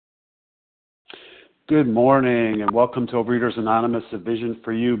Good morning and welcome to Overeaters Anonymous, a Vision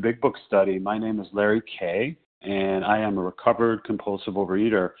for You Big Book Study. My name is Larry Kay and I am a recovered compulsive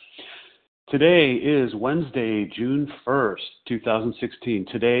overeater. Today is Wednesday, June 1st, 2016.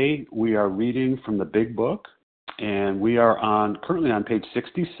 Today we are reading from the Big Book and we are currently on page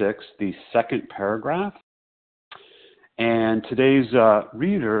 66, the second paragraph. And today's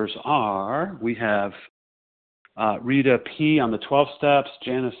readers we have Rita P. on the 12 steps,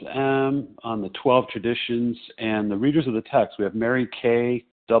 Janice M. on the 12 traditions, and the readers of the text, we have Mary K.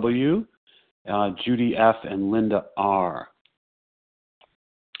 W., Judy F., and Linda R.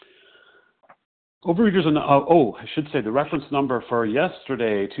 Overeaters, I should say the reference number for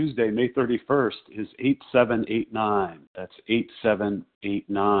yesterday, Tuesday, May 31st, is 8789. That's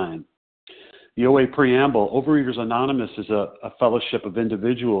 8789. The OA Preamble, Overeaters Anonymous is a fellowship of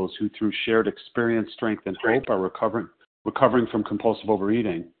individuals who, through shared experience, strength, and hope, are recovering from compulsive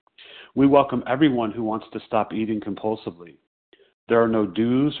overeating. We welcome everyone who wants to stop eating compulsively. There are no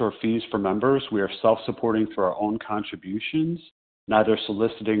dues or fees for members. We are self-supporting through our own contributions, neither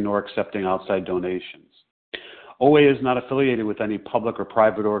soliciting nor accepting outside donations. OA is not affiliated with any public or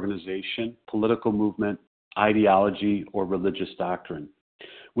private organization, political movement, ideology, or religious doctrine.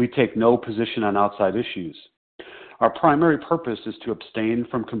 We take no position on outside issues. Our primary purpose is to abstain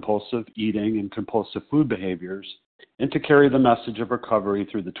from compulsive eating and compulsive food behaviors and to carry the message of recovery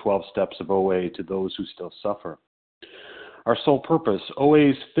through the 12 steps of OA to those who still suffer. Our sole purpose,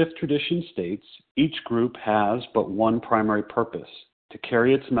 OA's fifth tradition states, each group has but one primary purpose, to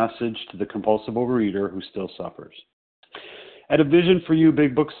carry its message to the compulsive overeater who still suffers. At a Vision for You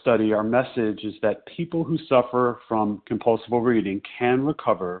Big Book Study, our message is that people who suffer from compulsive overeating can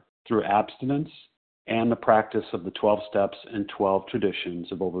recover through abstinence and the practice of the 12 steps and 12 traditions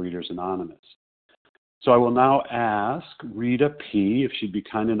of Overeaters Anonymous. So I will now ask Rita P. if she'd be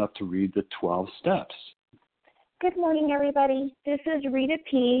kind enough to read the 12 steps. Good morning, everybody. This is Rita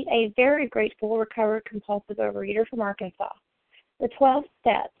P., a very grateful recovered compulsive overeater from Arkansas. The 12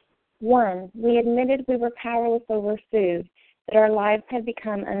 steps. 1. We admitted we were powerless over food, that our lives had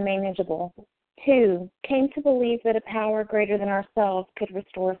become unmanageable. 2. Came to believe that a power greater than ourselves could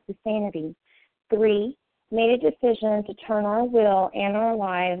restore us to sanity. 3. Made a decision to turn our will and our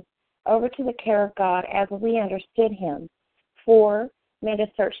lives over to the care of God as we understood Him. 4. Made a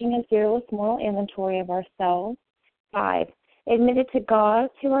searching and fearless moral inventory of ourselves. 5. Admitted to God,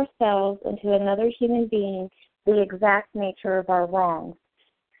 to ourselves, and to another human being the exact nature of our wrongs.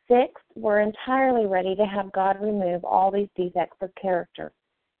 6. We're entirely ready to have God remove all these defects of character.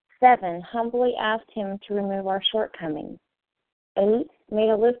 7. Humbly asked Him to remove our shortcomings. 8. Made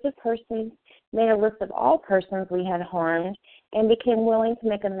a list of all persons we had harmed and became willing to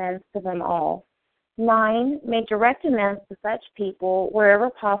make amends to them all. 9. Made direct amends to such people wherever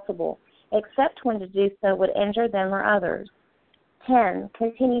possible, except when to do so would injure them or others. 10.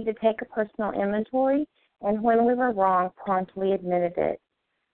 Continued to take a personal inventory, and when we were wrong, promptly admitted it.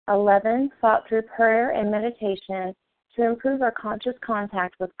 11. Fought through prayer and meditation to improve our conscious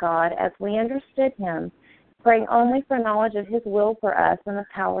contact with God as we understood Him, praying only for knowledge of His will for us and the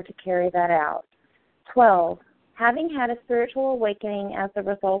power to carry that out. 12. Having had a spiritual awakening as a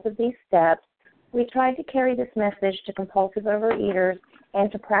result of these steps, we tried to carry this message to compulsive overeaters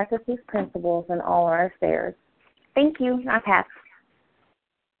and to practice these principles in all our affairs. Thank you. I pass.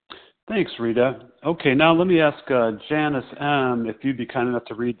 Thanks, Rita. Okay, now let me ask Janice M. if you'd be kind enough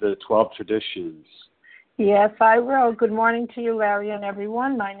to read the 12 traditions. Yes, I will. Good morning to you, Larry, and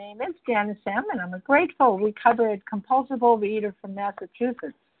everyone. My name is Janice M., and I'm a grateful recovered compulsive overeater from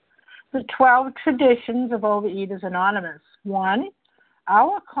Massachusetts. The 12 traditions of Overeaters Anonymous. 1.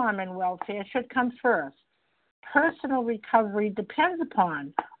 Our common welfare should come first. Personal recovery depends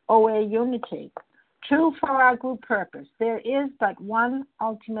upon OA unity. 2, for our group purpose, there is but one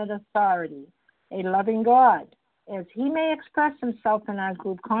ultimate authority, a loving God, as He may express Himself in our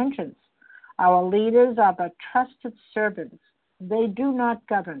group conscience. Our leaders are but trusted servants. They do not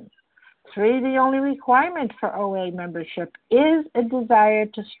govern. 3, the only requirement for OA membership is a desire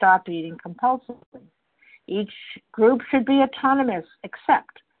to stop eating compulsively. Each group should be autonomous,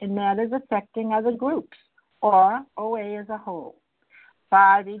 except in matters affecting other groups, or OA as a whole.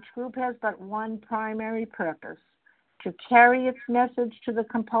 5, each group has but one primary purpose, to carry its message to the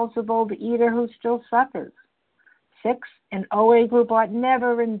compulsive overeater who still suffers. 6, an OA group ought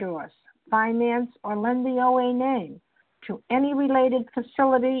never endorse, finance, or lend the OA name to any related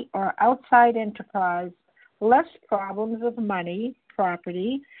facility or outside enterprise, lest problems of money,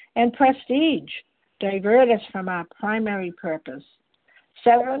 property, and prestige divert us from our primary purpose.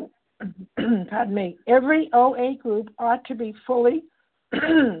 7, every OA group ought to be fully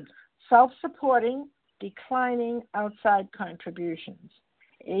self-supporting declining outside contributions.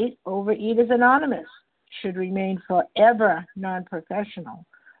 8, Overeaters Anonymous should remain forever non-professional,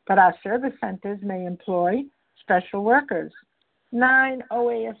 but our service centers may employ special workers. 9,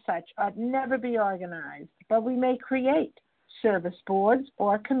 OA as such ought never be organized, but we may create service boards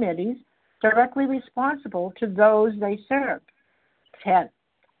or committees directly responsible to those they serve. 10,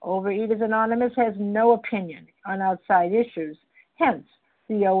 Overeaters Anonymous has no opinion on outside issues. Hence,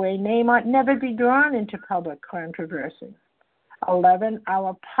 the OA name ought never be drawn into public controversy. 11,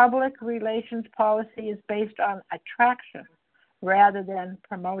 our public relations policy is based on attraction rather than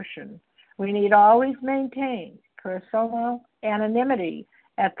promotion. We need always maintain personal anonymity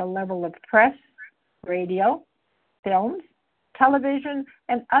at the level of press, radio, films, television,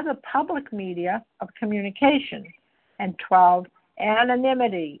 and other public media of communication. And 12,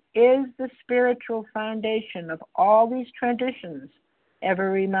 anonymity is the spiritual foundation of all these traditions,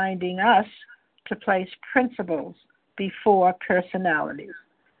 ever reminding us to place principles before personalities.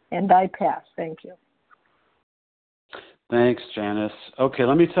 And I pass. Thank you. Thanks, Janice. Okay,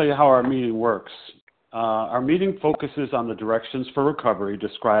 let me tell you how our meeting works. Our meeting focuses on the directions for recovery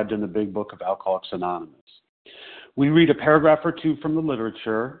described in the Big Book of Alcoholics Anonymous. We read a paragraph or two from the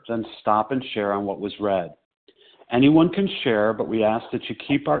literature, then stop and share on what was read. Anyone can share, but we ask that you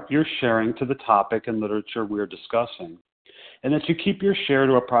keep your sharing to the topic and literature we are discussing, and that you keep your share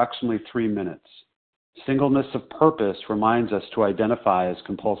to approximately 3 minutes. Singleness of purpose reminds us to identify as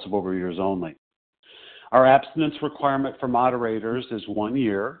compulsive overeaters only. Our abstinence requirement for moderators is 1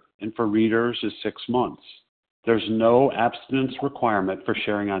 year, and for readers is 6 months. There's no abstinence requirement for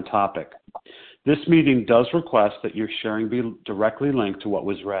sharing on topic. This meeting does request that your sharing be directly linked to what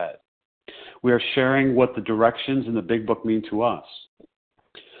was read. We are sharing what the directions in the Big Book mean to us.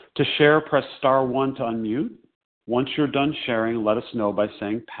 To share, press *1 to unmute. Once you're done sharing, let us know by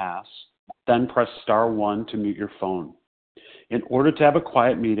saying pass. Then press *1 to mute your phone. In order to have a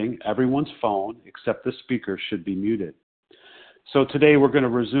quiet meeting, everyone's phone, except the speaker, should be muted. So today we're going to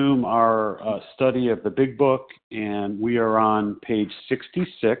resume our study of the Big Book, and we are on page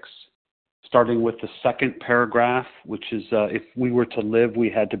 66, starting with the second paragraph, which is, if we were to live, we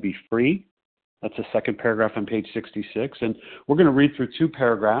had to be free. That's the second paragraph on page 66. And we're going to read through 2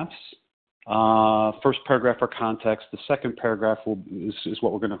 paragraphs. First paragraph for context. The second paragraph is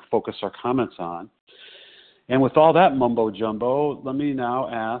what we're going to focus our comments on. And with all that mumbo jumbo, let me now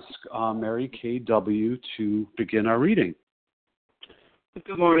ask Mary K.W. to begin our reading.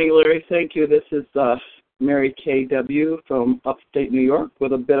 Good morning, Larry. Thank you. This is Mary K.W. from upstate New York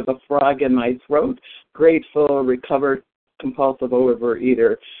with a bit of a frog in my throat. Grateful, recovered, compulsive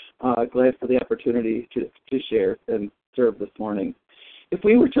overeater. Glad for the opportunity to share and serve this morning. If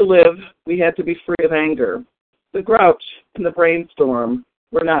we were to live, we had to be free of anger. The grouch and the brainstorm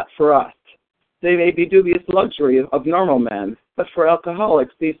were not for us. They may be dubious luxury of normal men, but for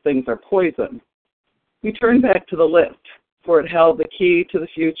alcoholics, these things are poison. We turned back to the list, for it held the key to the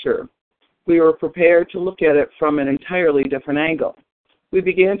future. We were prepared to look at it from an entirely different angle. We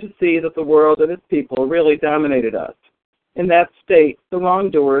began to see that the world and its people really dominated us. In that state, the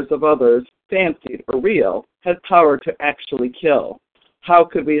wrongdoers of others, fancied or real, had power to actually kill. How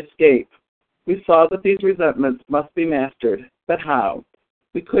could we escape? We saw that these resentments must be mastered, but how?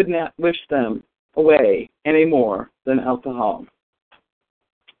 We could not wish them away any more than alcohol.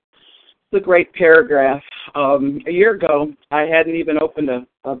 It's a great paragraph. A year ago, I hadn't even opened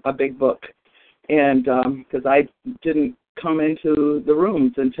a big book, and because I didn't come into the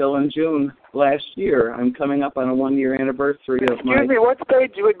rooms until in June last year. I'm coming up on a 1-year anniversary of my... Excuse me, what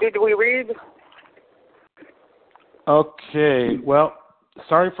page did we read? Okay, well,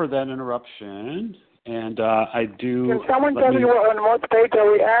 sorry for that interruption, and I do... Can someone tell me on what page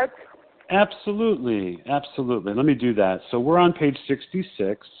are we at? Absolutely. Let me do that. So we're on page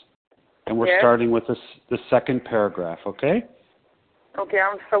 66, and we're starting with the second paragraph, okay? Okay,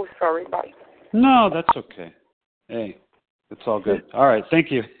 I'm so sorry. Bye. No, that's okay. Hey, it's all good. All right,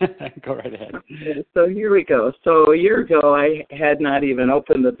 thank you. Go right ahead. So here we go. So a year ago, I had not even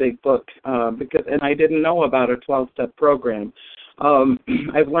opened the big book and I didn't know about a 12-step program.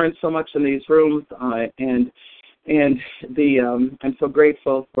 I've learned so much in these rooms, and I'm so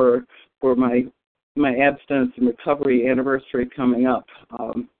grateful for my abstinence and recovery anniversary coming up.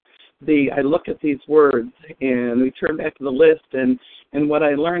 I look at these words and we turn back to the list, and what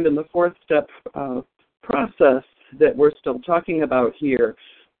I learned in the 4th step process that we're still talking about here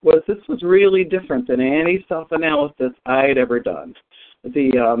was this was really different than any self-analysis I'd ever done.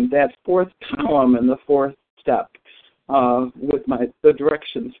 That 4th column in the 4th step with the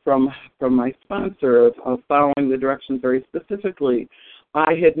directions from my sponsor of following the directions very specifically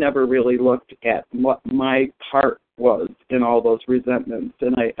I had never really looked at what my part was in all those resentments.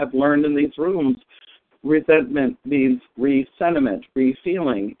 And I've learned in these rooms, resentment means re-sentiment,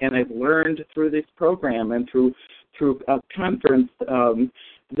 re-feeling. And I've learned through this program and through a conference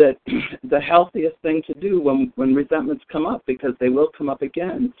that the healthiest thing to do when resentments come up, because they will come up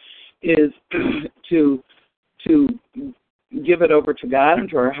again, is to give it over to God and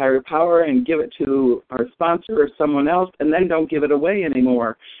to our higher power and give it to our sponsor or someone else, and then don't give it away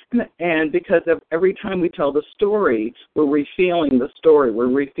anymore. And because of every time we tell the story, we're refeeling the story, we're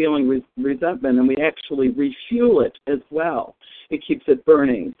refeeling resentment, and we actually refuel it as well. It keeps it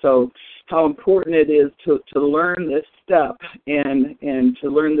burning. So how important it is to learn this step and to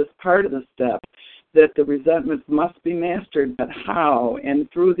learn this part of the step, that the resentments must be mastered, but how? And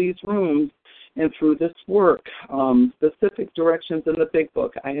through these rooms, and through this work, specific directions in the Big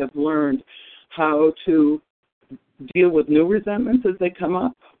Book, I have learned how to deal with new resentments as they come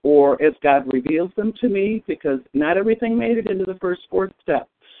up, or as God reveals them to me, because not everything made it into the first 4th step.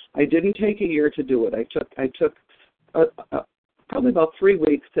 I didn't take a year to do it. I took probably about 3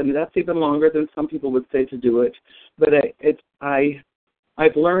 weeks, and that's even longer than some people would say to do it. But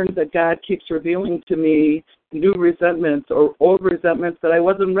I've learned that God keeps revealing to me new resentments or old resentments that I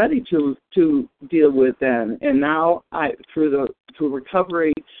wasn't ready to deal with then. And now, through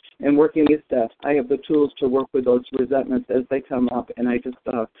recovery and working these steps, I have the tools to work with those resentments as they come up. And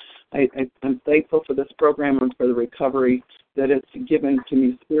I'm thankful for this program and for the recovery that it's given to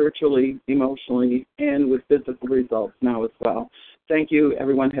me spiritually, emotionally, and with physical results now as well. Thank you,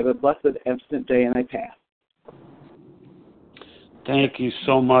 everyone. Have a blessed absent day, and I pass. Thank you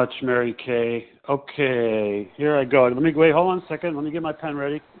so much, Mary Kay. Okay, here I go. Wait, hold on a second. Let me get my pen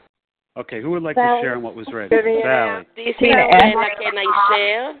ready. Okay, who would like to share on what was ready? Sally. This is Ella. Can I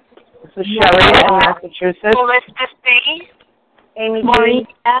share? This is Sherry in Massachusetts. Elizabeth B. Amy Maureen.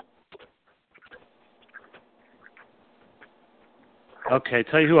 Okay,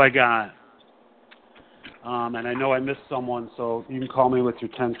 tell you who I got. And I know I missed someone, so you can call me with your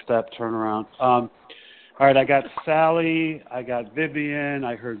 10-step turnaround. All right, I got Sally, I got Vivian,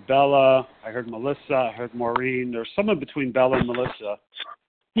 I heard Bella, I heard Melissa, I heard Maureen. There's someone between Bella and Melissa.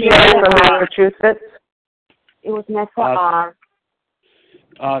 Tina from Massachusetts. It was Nessa R.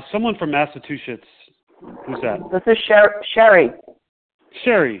 Someone from Massachusetts. Who's that? This is Sherry.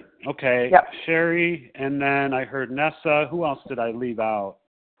 Sherry. Okay. Yep. Sherry, and then I heard Nessa. Who else did I leave out?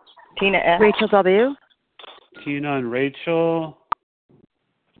 Tina S. Rachel W. Tina and Rachel.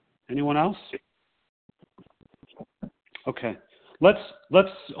 Anyone else? Okay. Let's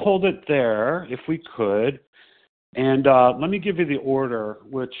hold it there if we could. And let me give you the order,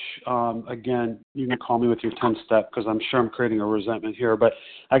 which, again, you can call me with your 10-step because I'm sure I'm creating a resentment here. But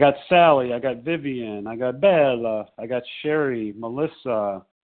I got Sally, I got Vivian, I got Bella, I got Sherry, Melissa,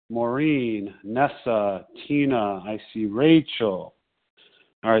 Maureen, Nessa, Tina, I see Rachel.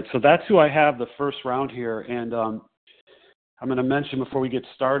 All right, so that's who I have the first round here. And I'm going to mention before we get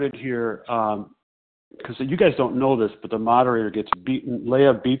started here, because you guys don't know this, but the moderator gets beaten.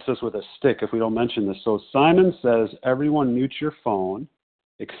 Leah beats us with a stick if we don't mention this. So Simon says, everyone mute your phone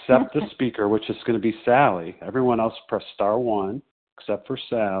except the speaker, which is going to be Sally. Everyone else press *1 except for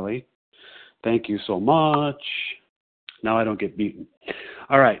Sally. Thank you so much. Now I don't get beaten.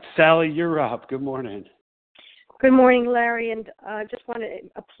 All right, Sally, you're up. Good morning. Good morning, Larry, and I just want to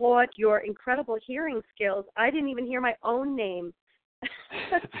applaud your incredible hearing skills. I didn't even hear my own name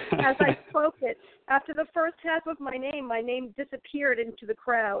as I spoke it. After the first half of my name disappeared into the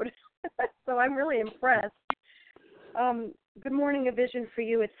crowd. So I'm really impressed. Good morning, A Vision for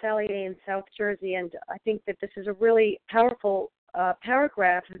You. It's Sally A. in South Jersey, and I think that this is a really powerful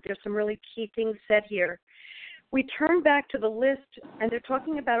paragraph. There's some really key things said here. We turn back to the list, and they're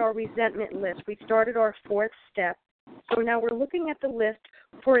talking about our resentment list. We started our 4th step. So now we're looking at the list,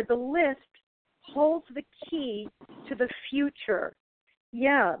 for the list holds the key to the future.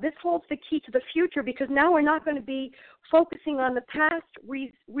 Yeah, this holds the key to the future because now we're not going to be focusing on the past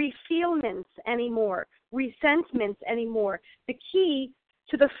refeelments anymore, resentments anymore. The key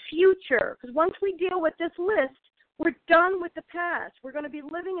to the future, because once we deal with this list, we're done with the past. We're going to be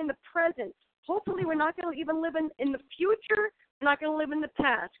living in the present. Hopefully we're not going to even live in the future. We're not going to live in the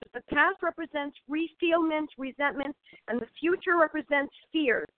past. Because the past represents refeelments, resentments, and the future represents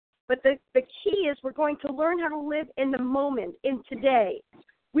fears. But the key is we're going to learn how to live in the moment, in today.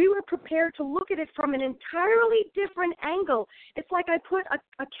 We were prepared to look at it from an entirely different angle. It's like I put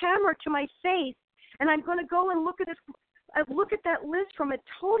a camera to my face, and I'm going to go and look at it. I look at that list from a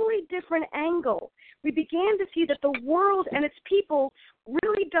totally different angle. We began to see that the world and its people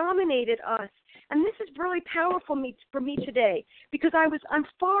really dominated us, And this is really powerful for me today, because I'm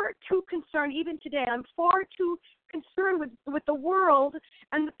far too concerned, even today, I'm far too concerned with the world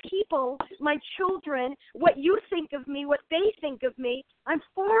and the people, my children, what you think of me, what they think of me. I'm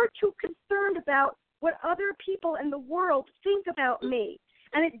far too concerned about what other people in the world think about me.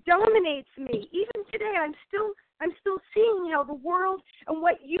 And it dominates me. Even today, I'm still seeing how the world and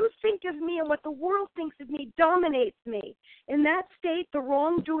what you think of me and what the world thinks of me dominates me. In that state, the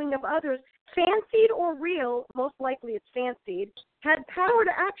wrongdoing of others, fancied or real, most likely it's fancied, had power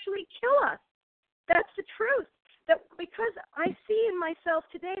to actually kill us. That's the truth. That because I see in myself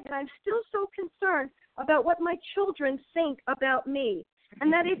today that I'm still so concerned about what my children think about me,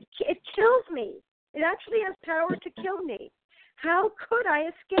 and that it kills me. It actually has power to kill me. How could I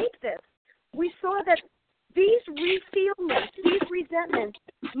escape this? We saw that these refeelments, these resentments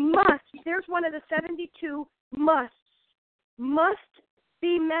there's one of the 72 must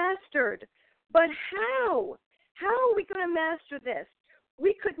be mastered. But how? How are we going to master this?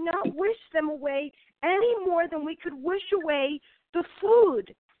 We could not wish them away any more than we could wish away the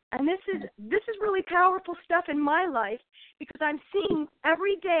food. And this is really powerful stuff in my life, because I'm seeing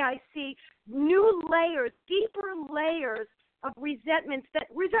every day, I see new layers, deeper layers of resentments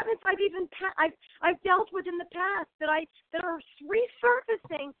I've dealt with in the past that are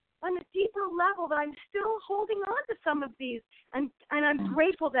resurfacing on a deeper level, that I'm still holding on to some of these, and I'm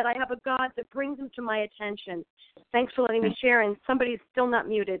grateful that I have a God that brings them to my attention. Thanks for letting me share, and somebody's still not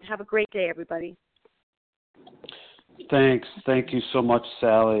muted. Have a great day, everybody. Thanks. Thank you so much,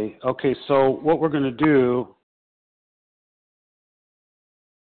 Sally. Okay, so what we're going to do,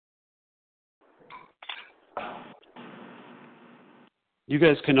 you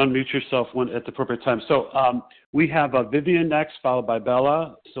guys can unmute yourself at the appropriate time. So we have Vivian next, followed by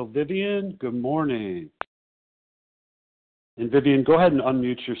Bella. So Vivian, good morning. And Vivian, go ahead and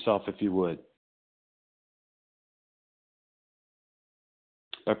unmute yourself if you would,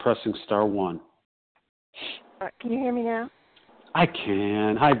 by pressing *1. Can you hear me now? I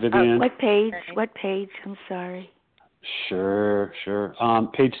can. Hi, Vivian. What page? What page? I'm sorry. Sure.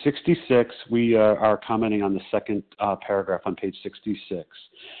 Page 66, we are commenting on the second paragraph on page 66.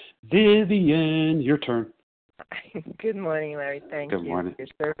 Vivian, your turn. Good morning, Larry. Thank you Good morning. for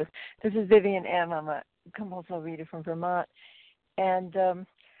your service. This is Vivian M. I'm a compulsive reader from Vermont. And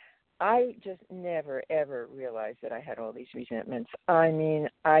I just never, ever realized that I had all these resentments. I mean,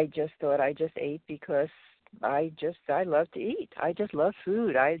 I just thought I just ate because I love to eat. I just love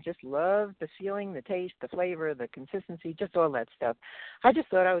food. I just love the feeling, the taste, the flavor, the consistency, just all that stuff. I just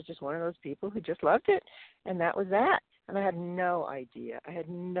thought I was just one of those people who just loved it, and that was that. And I had no idea. I had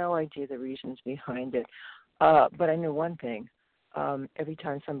no idea the reasons behind it. But I knew one thing. Every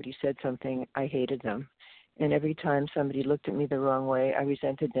time somebody said something, I hated them. And every time somebody looked at me the wrong way, I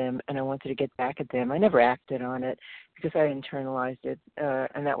resented them, and I wanted to get back at them. I never acted on it because I internalized it,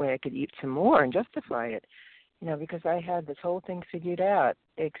 and that way I could eat some more and justify it, because I had this whole thing figured out,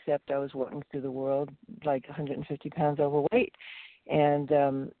 except I was walking through the world like 150 pounds overweight,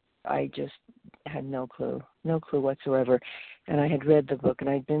 and I just had no clue whatsoever. And I had read the book, and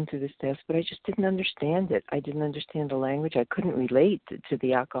I'd been through the steps, but I just didn't understand it. I didn't understand the language. I couldn't relate to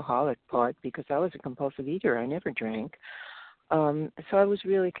the alcoholic part because I was a compulsive eater. I never drank. So I was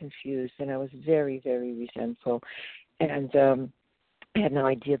really confused, and I was very, very resentful. And I had no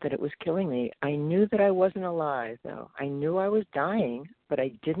idea that it was killing me. I knew that I wasn't alive, though. I knew I was dying, but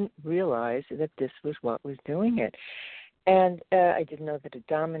I didn't realize that this was what was doing it. And I didn't know that it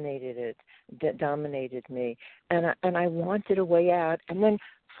dominated me. And I wanted a way out. And then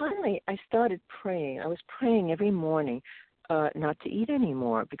finally I started praying. I was praying every morning not to eat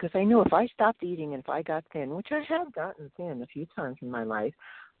anymore, because I knew if I stopped eating and if I got thin, which I have gotten thin a few times in my life,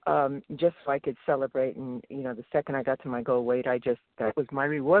 just so I could celebrate. And, the second I got to my goal weight, that was my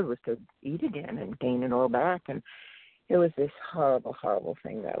reward, was to eat again and gain it all back. And it was this horrible, horrible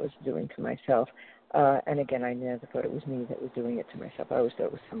thing that I was doing to myself. And again, I never thought it was me that was doing it to myself. I always thought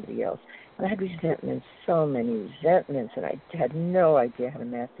it was somebody else. And I had resentments, so many resentments, and I had no idea how to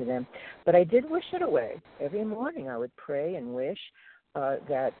master them. But I did wish it away. Every morning I would pray and wish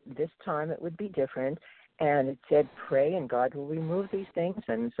that this time it would be different. And it said, pray and God will remove these things.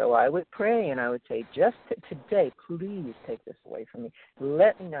 And so I would pray and I would say, just today, please take this away from me.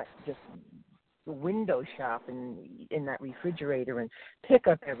 Let me not just window shop in that refrigerator and pick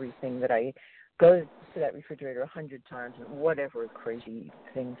up everything that I go to that refrigerator 100 times, and whatever crazy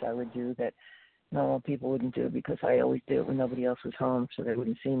things I would do that normal people wouldn't do, because I always did it when nobody else was home so they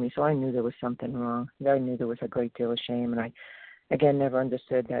wouldn't see me. So I knew there was something wrong. I knew there was a great deal of shame, and I, again, never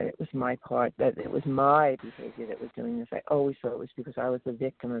understood that it was my part, that it was my behavior that was doing this. I always thought it was because I was the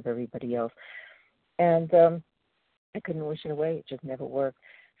victim of everybody else. And I couldn't wish it away. It just never worked.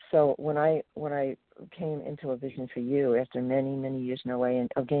 So when I came into a vision for you after many, many years in a way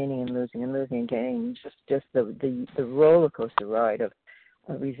of gaining and losing and losing and gaining, just the roller coaster ride of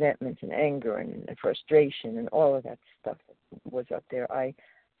resentment and anger and frustration and all of that stuff was up there. I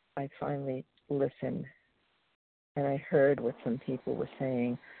finally listened, and I heard what some people were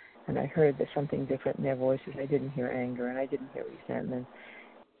saying, and I heard there's something different in their voices. I didn't hear anger, and I didn't hear resentment,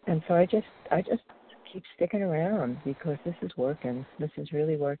 and so I just keep sticking around because this is working. This is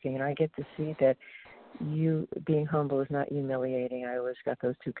really working, and I get to see that you being humble is not humiliating. I always got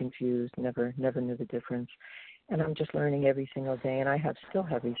those two confused. Never knew the difference. And I'm just learning every single day, and I still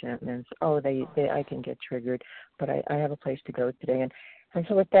have resentments. I can get triggered, but I have a place to go today. And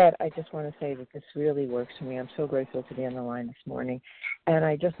so with that, I just want to say that this really works for me. I'm so grateful to be on the line this morning. And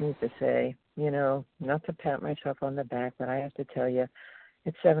I just need to say, not to pat myself on the back, but I have to tell you,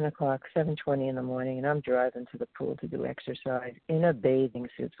 it's 7:20 in the morning, and I'm driving to the pool to do exercise in a bathing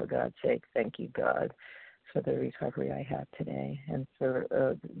suit, for God's sake. Thank you, God, for the recovery I have today and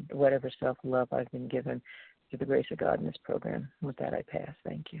for whatever self-love I've been given through the grace of God in this program. With that, I pass.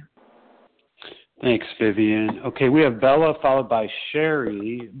 Thank you. Thanks, Vivian. Okay, we have Bella followed by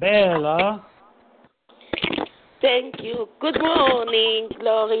Sherry. Bella. Thank you. Good morning,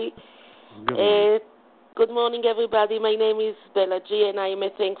 Lori. Good morning, everybody. My name is Bella G, and I am a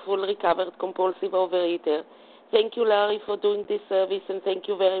thankful, recovered, compulsive overeater. Thank you, Larry, for doing this service, and thank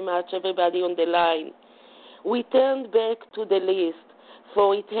you very much, everybody on the line. We turned back to the list,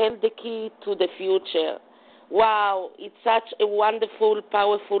 for it held the key to the future. Wow, it's such a wonderful,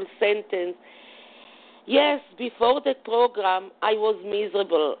 powerful sentence. Yes, before the program, I was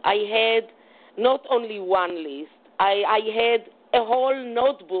miserable. I had not only one list. I had a whole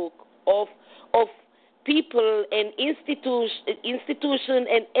notebook of people and institution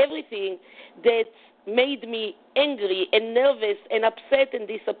and everything that made me angry and nervous and upset and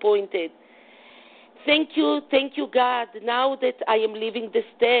disappointed. Thank you, God. Now that I am living the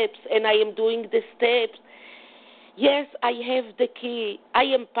steps and I am doing the steps, yes, I have the key. I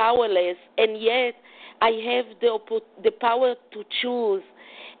am powerless, and yet I have the power to choose.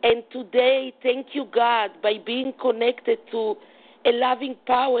 And today, thank you, God, by being connected to a loving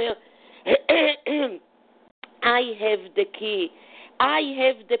power, I have the key. I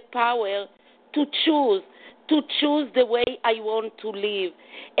have the power to choose the way I want to live.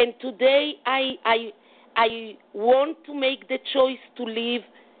 And today I want to make the choice to live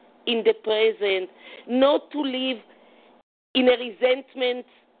in the present, not to live in a resentment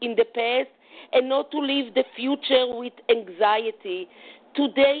in the past, and not to live the future with anxiety.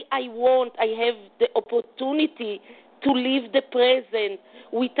 Today I have the opportunity to live the present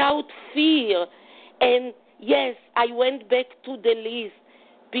without fear. And yes, I went back to the list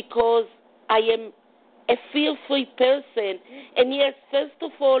because I am a fear-free person. And yes, first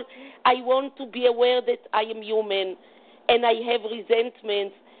of all, I want to be aware that I am human and I have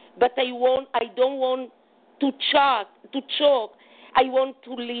resentments, but I don't want to choke. I want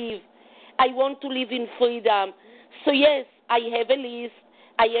to live. I want to live in freedom. So yes, I have a list.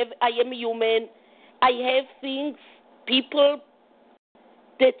 I am human. I have things, people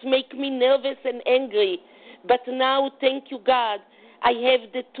that make me nervous and angry. But now, thank you, God, I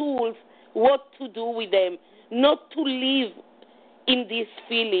have the tools what to do with them, not to live in this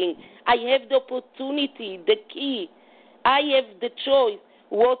feeling. I have the opportunity, the key. I have the choice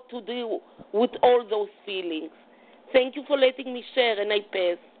what to do with all those feelings. Thank you for letting me share, and I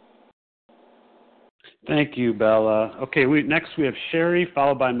pass. Thank you, Bella. Okay, next we have Sherry,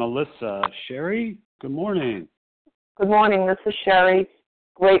 followed by Melissa. Sherry, good morning. Good morning. This is Sherry,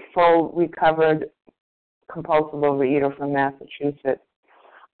 grateful, recovered, compulsive overeater from Massachusetts.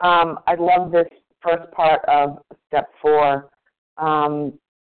 I love this first part of step 4.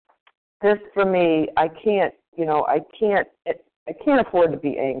 This for me, I can't afford to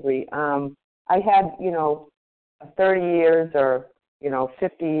be angry. I had, 30 years or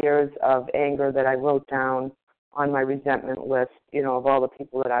 50 years of anger that I wrote down on my resentment list, of all the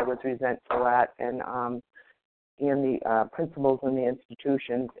people that I was resentful at, and in the principals in the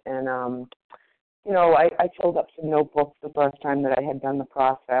institutions. And, I filled up some notebooks the first time that I had done the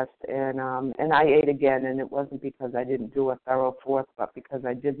process, and I ate again, and it wasn't because I didn't do a thorough 4th, but because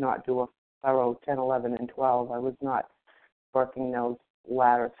I did not do a thorough 10, 11, and 12. I was not working those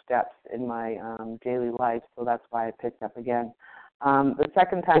latter steps in my daily life, so that's why I picked up again. The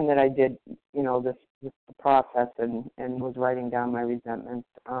second time that I did, this process and was writing down my resentments,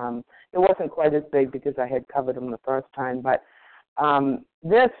 it wasn't quite as big because I had covered them the first time, but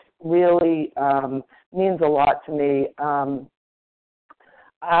this really means a lot to me.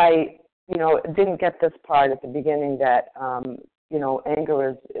 didn't get this part at the beginning that, anger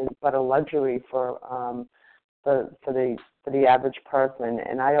is but a luxury for the average person.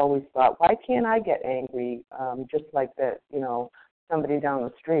 And I always thought, why can't I get angry just like somebody down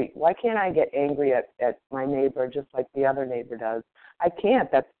the street? Why can't I get angry at my neighbor just like the other neighbor does? I can't.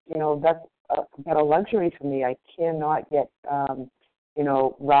 That's but a luxury for me. I cannot get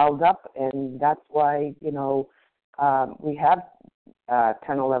riled up, and that's why we have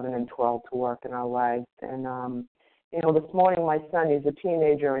 10, 11, and 12 to work in our lives. And this morning my son, he's a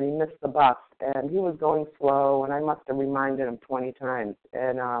teenager, and he missed the bus, and he was going slow, and I must have reminded him 20 times,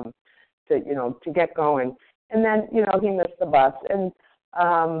 and to get going. And then he missed the bus, and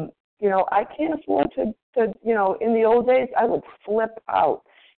I can't afford to in the old days I would flip out,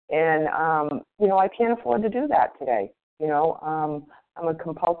 and I can't afford to do that today. I'm a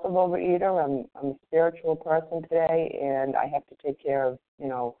compulsive overeater. I'm a spiritual person today, and I have to take care of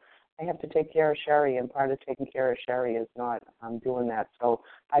Sherry, and part of taking care of Sherry is not doing that. So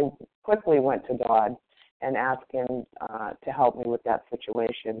I quickly went to God and asked Him to help me with that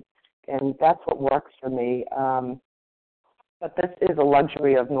situation, and that's what works for me. But this is a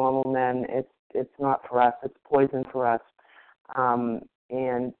luxury of normal men. It's not for us. It's poison for us.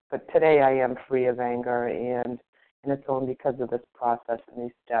 But today I am free of anger, and it's only because of this process and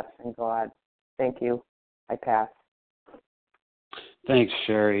these steps in God. Thank you. I pass. Thanks,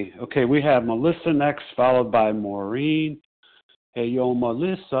 Sherry. Okay, we have Melissa next, followed by Maureen. Hey, yo,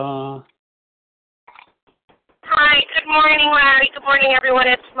 Melissa. Hi, good morning, Larry. Good morning, everyone.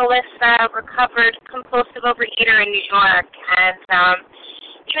 It's Melissa, recovered compulsive overeater in New York. And,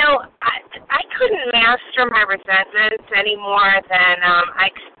 I couldn't master my resentments any more than I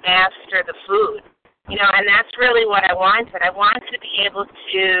could master the food. And that's really what I wanted. I wanted to be able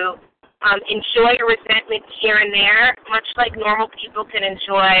to enjoy a resentment here and there, much like normal people can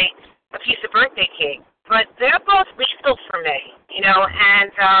enjoy a piece of birthday cake. But they're both lethal for me,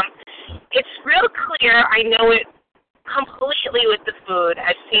 and it's real clear. I know it completely with the food.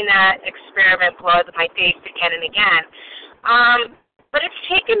 I've seen that experiment blow up in my face again and again. But it's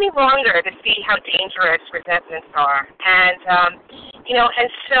taken me longer to see how dangerous resentments are. And, and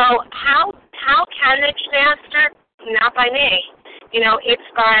so how can it be mastered? Not by me. It's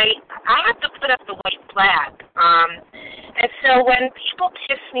by, I have to put up the white flag. And so when people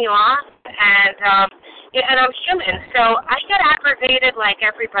piss me off, and I'm human, so I get aggravated like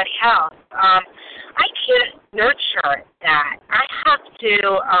everybody else. I can't nurture that. I have to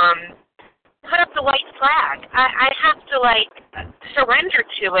put up the white flag. I have to surrender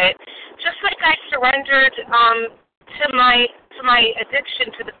to it, just like I surrendered to my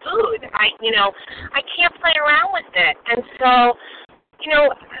addiction to the food. I can't play around with it, and so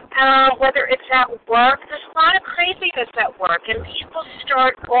whether it's at work, there's a lot of craziness at work, and people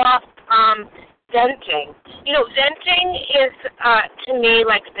start off venting. Venting is to me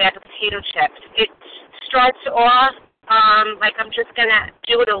like a bag of potato chips. It starts off like I'm just gonna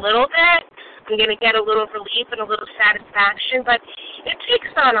do it a little bit. I'm going to get a little relief and a little satisfaction, but it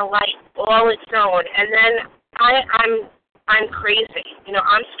takes on a life all its own, and then I'm crazy.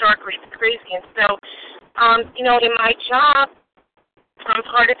 I'm stark crazy, and so, in my job, I'm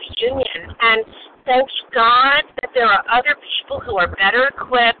part of the union, and thank God that there are other people who are better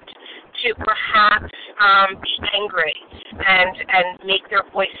equipped to perhaps be angry and make their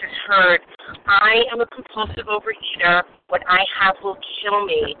voices heard. I am a compulsive overeater. What I have will kill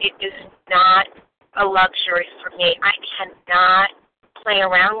me. It is not a luxury for me. I cannot play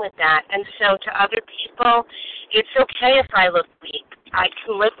around with that. And so to other people, it's okay if I look weak. I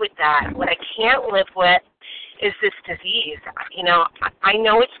can live with that. What I can't live with is this disease. I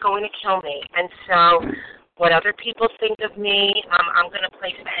know it's going to kill me. And so what other people think of me, I'm going to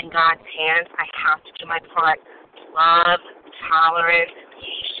place that in God's hands. I have to do my part. Love, tolerance,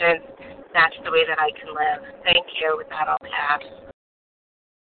 patience. That's the way that I can live. Thank you. With that, I'll pass.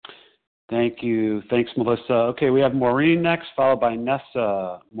 Thank you. Thanks, Melissa. Okay, we have Maureen next, followed by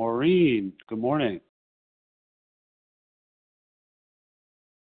Nessa. Maureen, good morning.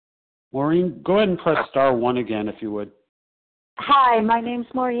 Maureen, go ahead and press *1 again, if you would. Hi, my name's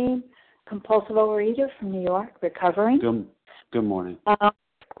Maureen, compulsive overeater from New York, recovering. Good morning.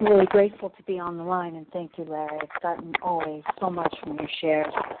 Really grateful to be on the line, and thank you, Larry. I've gotten always so much from your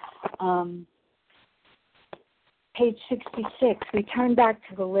shares. Page 66, we turned back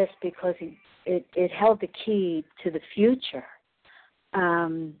to the list because it held the key to the future.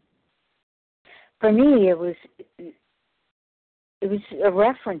 For me, it was a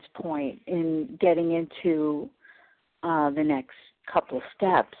reference point in getting into the next couple of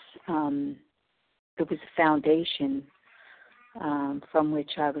steps. It was a foundation from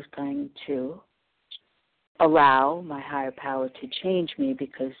which I was going to allow my higher power to change me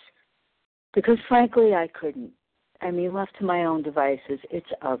because frankly I couldn't. I mean, left to my own devices,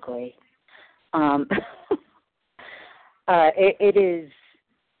 it's ugly. It is,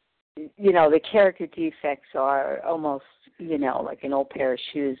 the character defects are almost, like an old pair of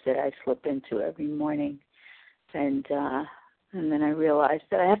shoes that I slip into every morning. And then I realized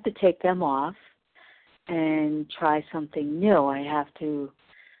that I have to take them off and try something new. I have to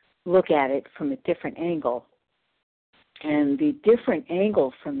look at it from a different angle. And the different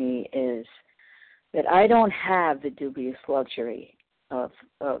angle for me is that I don't have the dubious luxury of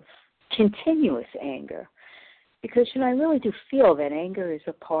continuous anger. Because, I really do feel that anger is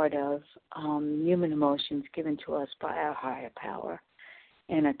a part of human emotions given to us by our higher power.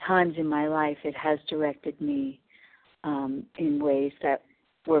 And at times in my life, it has directed me in ways that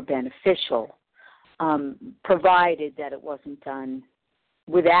were beneficial, provided that it wasn't done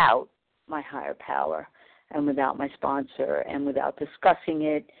without my higher power and without my sponsor and without discussing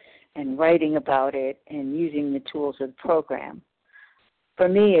it and writing about it and using the tools of the program. For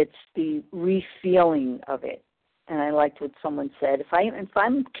me, it's the refeeling of it. And I liked what someone said. If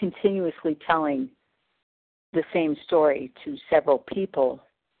I'm continuously telling the same story to several people,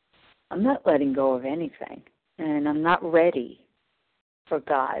 I'm not letting go of anything. And I'm not ready for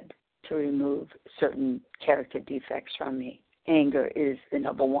God to remove certain character defects from me. Anger is the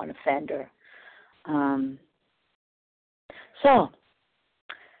number one offender. So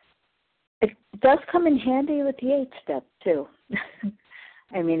it does come in handy with the 8th step, too.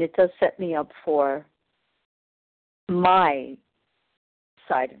 I mean, it does set me up for my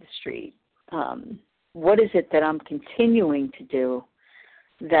side of the street. What is it that I'm continuing to do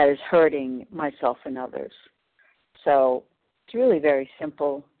that is hurting myself and others? So it's really very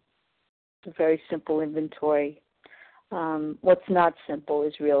simple. It's a very simple inventory. What's not simple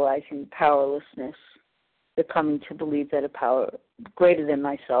is realizing powerlessness, the coming to believe that a power greater than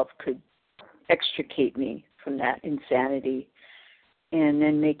myself could extricate me from that insanity, and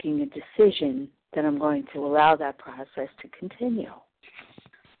then making a decision that I'm going to allow that process to continue,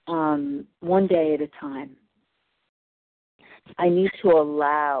 one day at a time. I need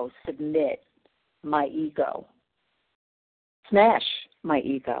to submit my ego, smash my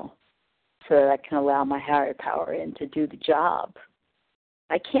ego, so that I can allow my higher power in to do the job.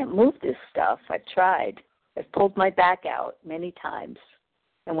 I can't move this stuff. I've tried. I've pulled my back out many times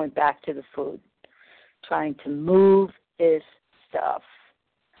and went back to the food, trying to move this stuff.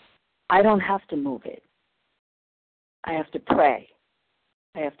 I don't have to move it. I have to pray.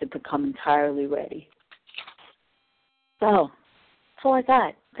 I have to become entirely ready. So, that's all I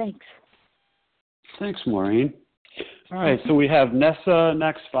got. Thanks. Thanks, Maureen. All right, so we have Nessa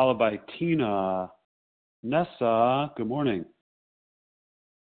next, followed by Tina. Nessa, good morning.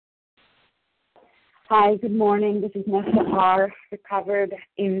 Hi, good morning. This is Nessa R., recovered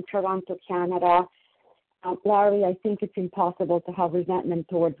in Toronto, Canada. Larry, I think it's impossible to have resentment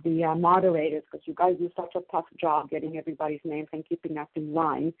towards the moderators because you guys do such a tough job getting everybody's names and keeping us in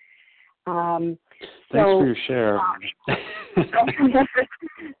line. Thanks for your share.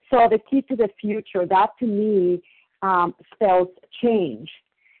 So the key to the future, that to me spells change.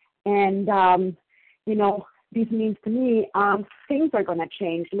 And, this means to me things are going to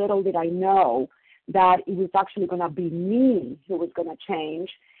change. Little did I know that it was actually going to be me who was going to change.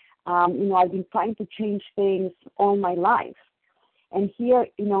 I've been trying to change things all my life. And here,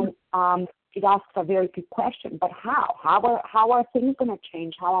 it asks a very good question, but how? How are things going to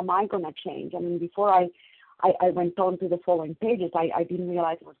change? How am I going to change? I mean, before I went on to the following pages, I didn't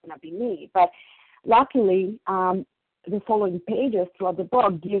realize it was going to be me. But luckily, the following pages throughout the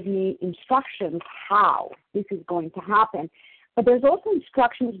book give me instructions how this is going to happen. But there's also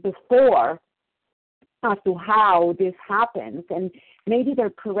instructions before as to how this happens, and maybe they're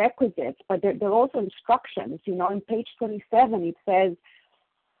prerequisites, but they're also instructions. In page 27, it says,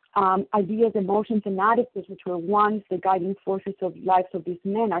 ideas, emotions, and attitudes, which were once the guiding forces of lives of these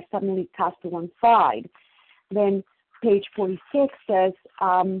men, are suddenly cast to one side. Then page 46 says,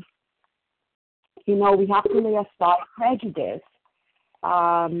 we have to lay aside prejudice.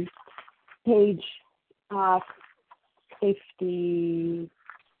 Page 50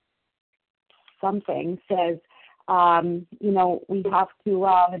 something says, we have to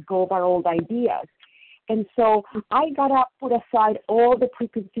let go of our old ideas. And so I got to put aside all the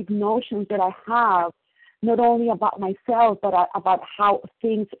preconceived notions that I have, not only about myself, but about how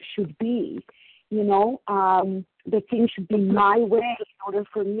things should be. The things should be my way in order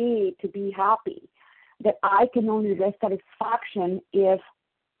for me to be happy. That I can only rest satisfaction if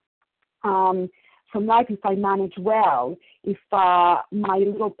from life if I manage well, if my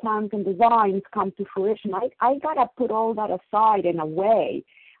little plans and designs come to fruition. I got to put all that aside and away.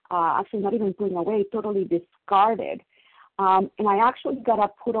 Actually, not even putting away, totally discarded. And I actually got to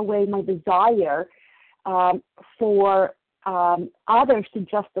put away my desire for others to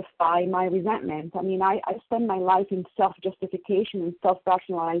justify my resentment. I mean, I spend my life in self-justification and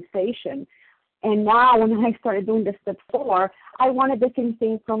self-rationalization. And now when I started doing the step 4, I wanted the same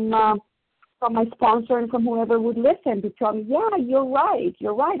thing from my sponsor and from whoever would listen to tell me, yeah, you're right,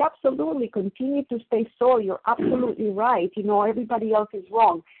 absolutely, continue to stay sore, you're absolutely right, everybody else is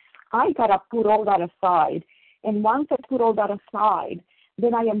wrong. I got to put all that aside. And once I put all that aside,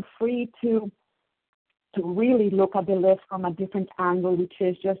 then I am free to really look at the list from a different angle, which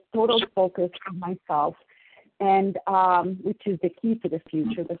is just total focus on myself, and which is the key to the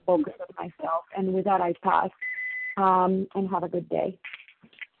future, the focus on myself. And with that, I pass, and have a good day.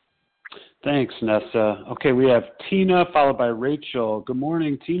 Thanks, Nessa. Okay, we have Tina followed by Rachel. Good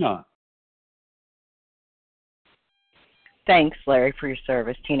morning, Tina. Thanks, Larry, for your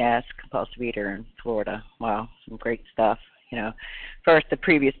service. Tina S., compulsive eater in Florida. Wow, some great stuff. First, the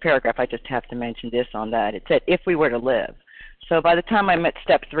previous paragraph, I just have to mention this on that. It said, if we were to live. So by the time I'm at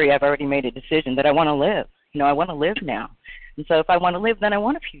step 3, I've already made a decision that I want to live. I want to live now. And so if I want to live, then I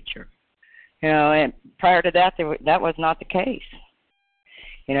want a future. And prior to that, that was not the case.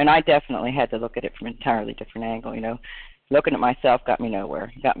 And I definitely had to look at it from an entirely different angle. Looking at myself got me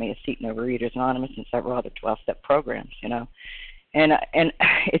nowhere. It got me a seat in Overeaters Anonymous and several other 12-step programs, And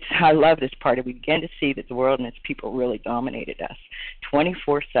I love this part. We began to see that the world and its people really dominated us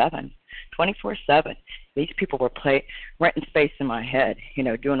 24/7. 24/7. These people were renting space in my head,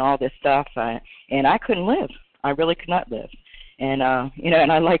 doing all this stuff, and I couldn't live. I really could not live. And,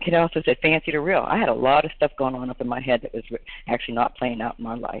 and I like it also said fancy to real. I had a lot of stuff going on up in my head that was actually not playing out in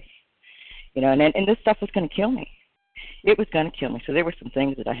my life. And this stuff was going to kill me. It was going to kill me. So there were some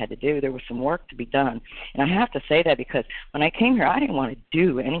things that I had to do. There was some work to be done. And I have to say that because when I came here, I didn't want to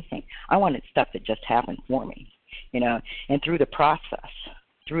do anything. I wanted stuff that just happened for me, And through the process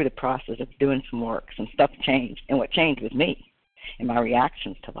of doing some work, some stuff changed. And what changed was me and my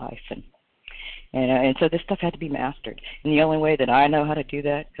reactions to life. And so this stuff had to be mastered. And the only way that I know how to do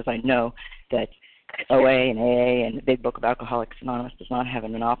that, because I know that OA and AA and the Big Book of Alcoholics Anonymous does not have a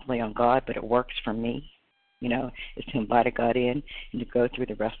monopoly on God, but it works for me. Is to invite a God in and to go through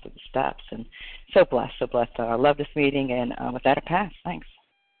the rest of the steps. And so blessed. I love this meeting, and with that, I pass. Thanks.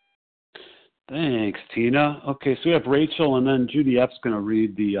 Thanks, Tina. Okay, so we have Rachel, and then Judy F's going to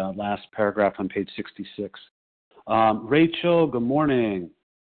read the last paragraph on page 66. Rachel, good morning.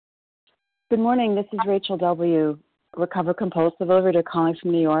 Good morning. This is Rachel W., recovered compulsive overeater calling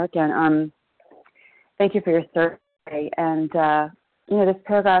from New York, and thank you for your survey. And, this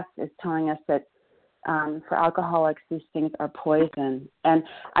paragraph is telling us that for alcoholics, these things are poison. And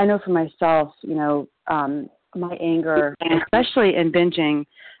I know for myself, my anger, especially in binging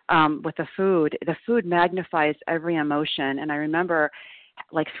with the food magnifies every emotion. And I remember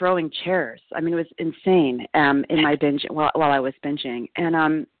like throwing chairs. I mean, it was insane in my binge while I was binging.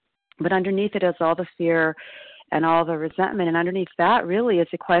 And but underneath it is all the fear and all the resentment. And underneath that really is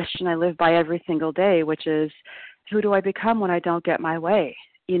a question I live by every single day, which is, who do I become when I don't get my way?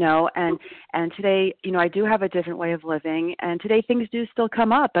 And today, I do have a different way of living, and today things do still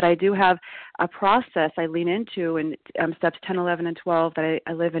come up, but I do have a process I lean into in steps 10, 11, and 12 that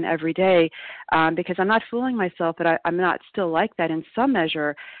I live in every day, because I'm not fooling myself that I'm not still like that in some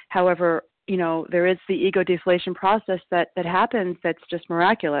measure. However, there is the ego deflation process that happens that's just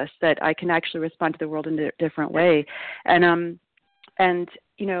miraculous, that I can actually respond to the world in a different way. And I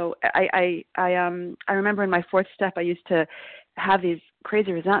remember in my 4th step, I used to have these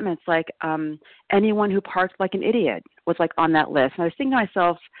crazy resentments, like anyone who parked like an idiot was like on that list. And I was thinking to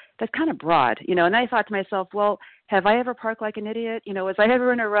myself, that's kind of broad, and I thought to myself, well, have I ever parked like an idiot? Was I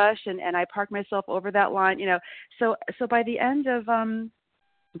ever in a rush and I parked myself over that line? So by the end of the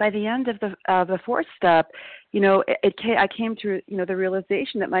 4th step, I came to the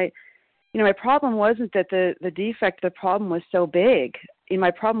realization that my problem wasn't that the defect, the problem was so big.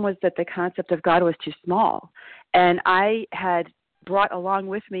 My problem was that the concept of God was too small. And I had brought along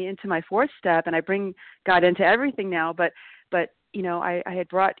with me into my 4th step, and I bring God into everything now, but I had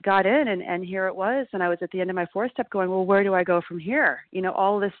brought God in, and here it was, and I was at the end of my 4th step going, well, where do I go from here?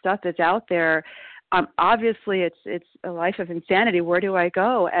 All this stuff that's out there, obviously it's a life of insanity. Where do I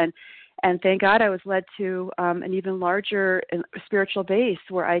go? And thank God I was led to an even larger spiritual base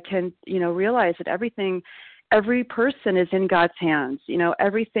where I can, realize that every person is in God's hands.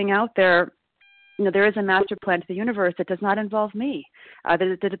 Everything out there, there is a master plan to the universe that does not involve me,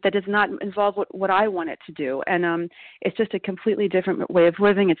 that does not involve what I want it to do. And it's just a completely different way of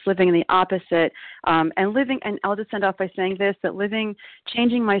living. It's living in the opposite. And I'll just end off by saying this, that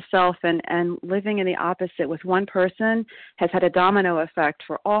changing myself and living in the opposite with one person has had a domino effect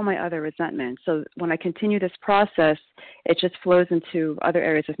for all my other resentments. So when I continue this process, it just flows into other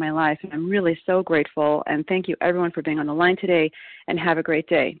areas of my life. And I'm really so grateful. And thank you, everyone, for being on the line today. And have a great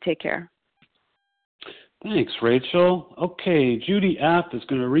day. Take care. Thanks, Rachel. Okay, Judy F. is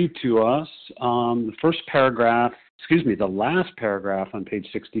going to read to us the last paragraph on page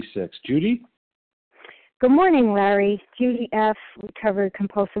 66. Judy? Good morning, Larry. Judy F., recovered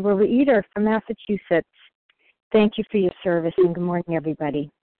compulsive overeater from Massachusetts. Thank you for your service, and good morning, everybody.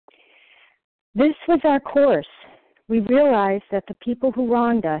 This was our course. We realized that the people who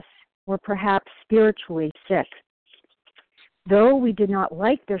wronged us were perhaps spiritually sick. Though we did not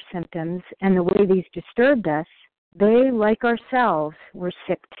like their symptoms and the way these disturbed us, they, like ourselves, were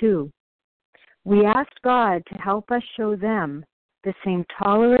sick too. We asked God to help us show them the same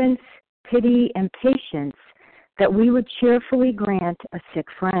tolerance, pity, and patience that we would cheerfully grant a sick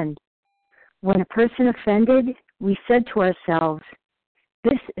friend. When a person offended, we said to ourselves,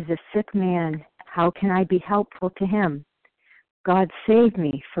 "This is a sick man. How can I be helpful to him? God, save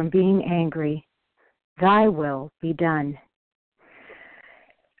me from being angry. Thy will be done."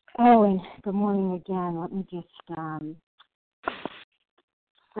 Oh, and good morning again. Let me just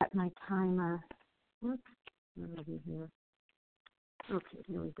set my timer. Oops, over here. Okay,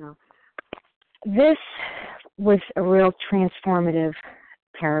 here we go. This was a real transformative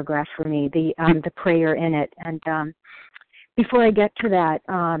paragraph for me, the prayer in it. And before I get to that,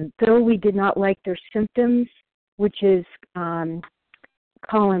 though we did not like their symptoms, which is column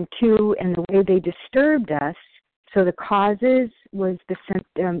 2, and the way they disturbed us. So the causes was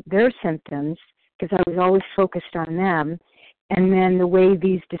their symptoms, because I was always focused on them. And then the way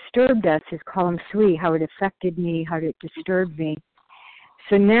these disturbed us is column 3, how it affected me, how it disturbed me.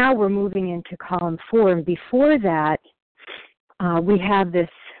 So now we're moving into column 4. And before that, we have this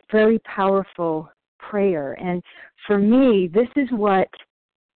very powerful prayer. And for me, this is what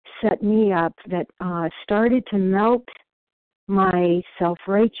set me up, that started to melt my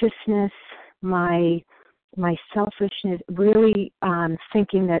self-righteousness, my selfishness, really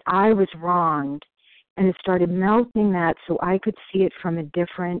thinking that I was wronged, and it started melting that so I could see it from a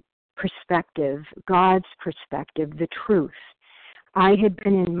different perspective, God's perspective, the truth. I had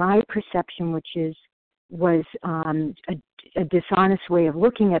been in my perception, which was a dishonest way of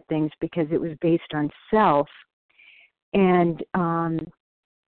looking at things because it was based on self, and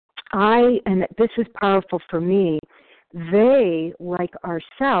this was powerful for me. They, like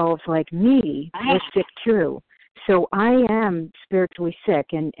ourselves, like me, were sick too. So I am spiritually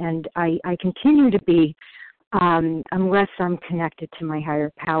sick, and I continue to be unless I'm connected to my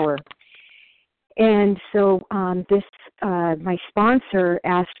higher power. And so my sponsor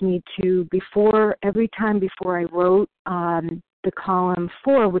asked me to, every time before I wrote the column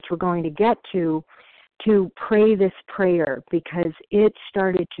 4, which we're going to get to pray this prayer, because it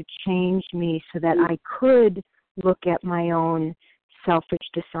started to change me so that I could look at my own selfish,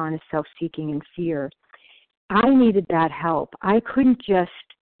 dishonest, self-seeking, and fear. I needed that help. I couldn't just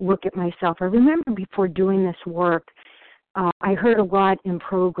look at myself. I remember before doing this work, I heard a lot in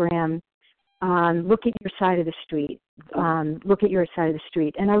program, look at your side of the street, look at your side of the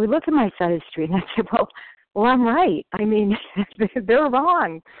street. And I would look at my side of the street and I'd say, well, I'm right. I mean, they're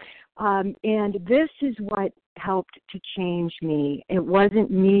wrong. And this is what helped to change me. It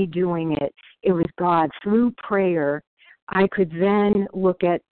wasn't me doing it. It was God. Through prayer, I could then look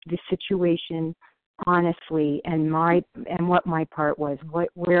at the situation honestly and what my part was,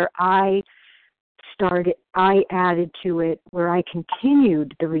 where I started, I added to it, where I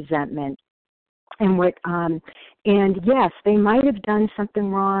continued the resentment. And and yes, they might have done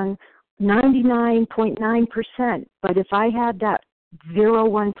something wrong 99.9%, but if I had that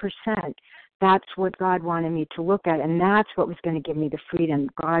 0.1%, that's what God wanted me to look at, and that's what was going to give me the freedom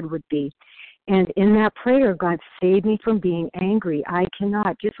God would be. And in that prayer, God saved me from being angry. I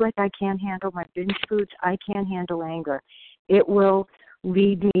cannot, just like I can't handle my binge foods, I can't handle anger. It will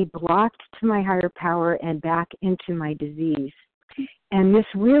lead me blocked to my higher power and back into my disease. And this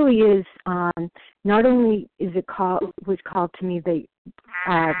really is, not only is it was called to me the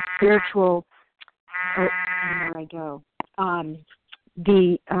spiritual, where I go,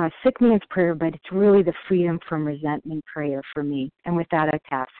 the sick man's prayer, but it's really the freedom from resentment prayer for me. And with that, I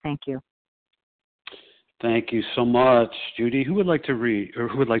pass. Thank you. Thank you so much, Judy. Who would like to read, or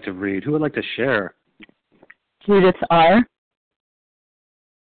who would like to share? Judith R.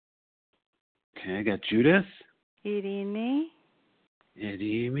 Okay, I got Judith. Irini.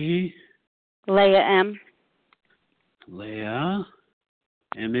 Irimi. Leah M. Leah.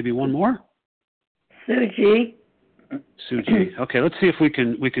 And maybe one more? Suji. Suji. Okay, let's see if we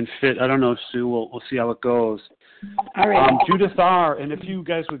can fit. I don't know, Sue. We'll see how it goes. All right. Judith R. And if you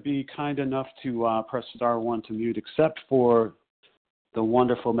guys would be kind enough to press *1 to mute, except for the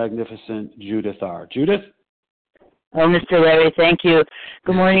wonderful, magnificent Judith R. Judith? Oh, Mr. Larry, thank you.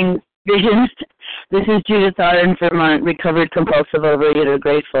 Good morning, Visions. This is Judith R. in Vermont, recovered compulsive overeater,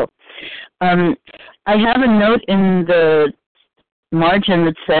 grateful. I have a note in the margin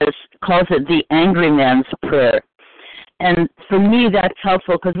that calls it the angry man's prayer. And for me, that's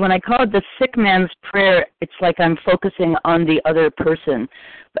helpful because when I call it the sick man's prayer, it's like I'm focusing on the other person.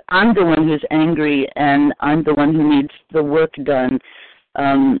 But I'm the one who's angry, and I'm the one who needs the work done.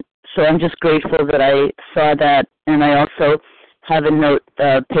 So I'm just grateful that I saw that. And I also have a note,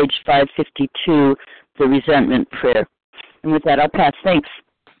 page 552, the resentment prayer. And with that, I'll pass. Thanks.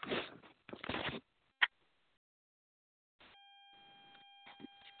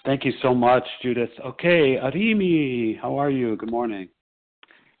 Thank you so much, Judith. Okay, Arimi, how are you? Good morning.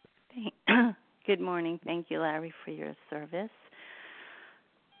 Good morning. Thank you, Larry, for your service.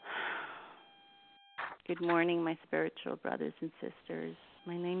 Good morning, my spiritual brothers and sisters.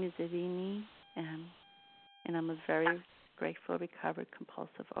 My name is Irene, and I'm a very grateful, recovered,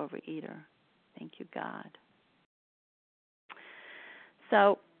 compulsive overeater. Thank you, God.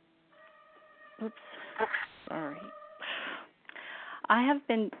 So, sorry. I have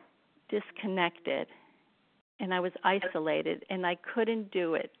been disconnected, and I was isolated, and I couldn't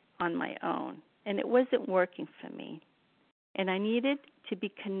do it on my own, and it wasn't working for me. And I needed to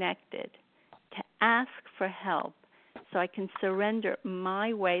be connected, to ask for help, so I can surrender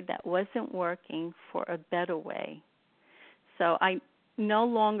my way that wasn't working for a better way. So I no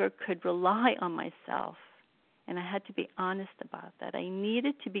longer could rely on myself, and I had to be honest about that. I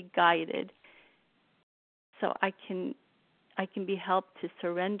needed to be guided so I can be helped to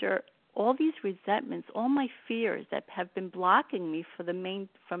surrender all these resentments, all my fears that have been blocking me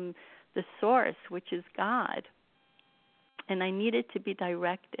from the source, which is God. And I needed to be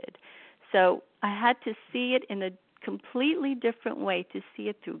directed. So I had to see it in a completely different way, to see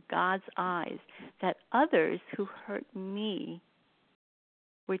it through God's eyes, that others who hurt me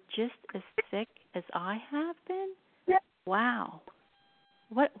were just as sick as I have been. Wow.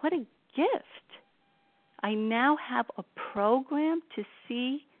 What a gift. I now have a program to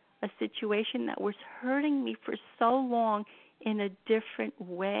see a situation that was hurting me for so long in a different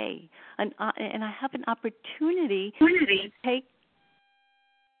way. And I have an opportunity to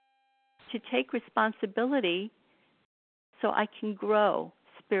take responsibility so I can grow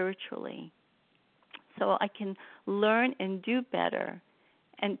spiritually, so I can learn and do better,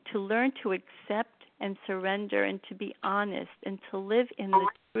 and to learn to accept and surrender and to be honest and to live in the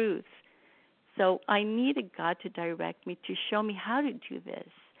truth. So I needed God to direct me, to show me how to do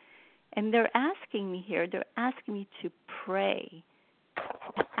this. And they're asking me to pray,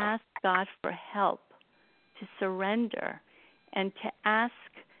 to ask God for help, to surrender, and to ask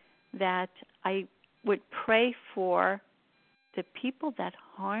that I would pray for the people that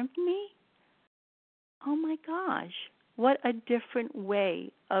harmed me. Oh my gosh, what a different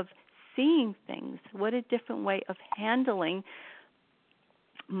way of seeing things. What a different way of handling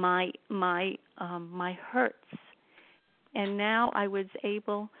my hurts. And now I was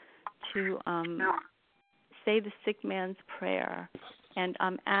able to say the sick man's prayer, and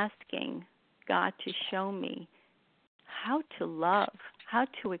I'm asking God to show me how to love, how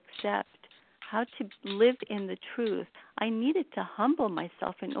to accept, how to live in the truth. I needed to humble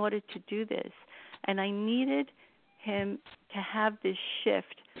myself in order to do this, and I needed him to have this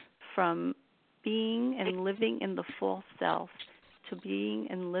shift from being and living in the false self to being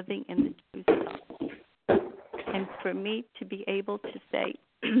and living in the true self. And for me to be able to say,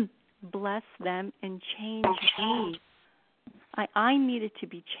 bless them and change me. I needed to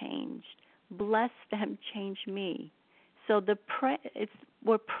be changed. Bless them, change me. So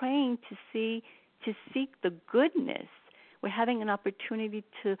we're praying to seek the goodness. We're having an opportunity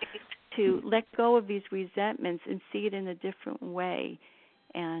to let go of these resentments and see it in a different way.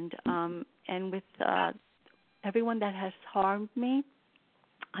 And with everyone that has harmed me,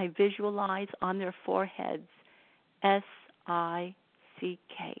 I visualize on their foreheads SICK,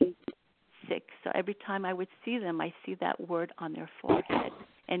 6. So every time I would see them, I see that word on their forehead,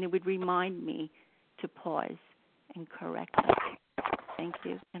 and it would remind me to pause and correct them. Thank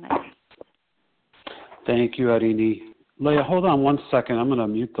you. Thank you, Arini. Leah, hold on one second. I'm going to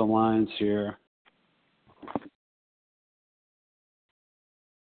mute the lines here.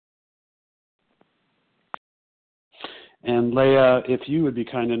 And Leah, if you would be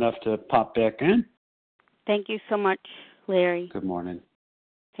kind enough to pop back in. Thank you so much, Larry. Good morning.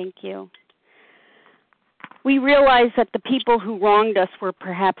 Thank you. We realized that the people who wronged us were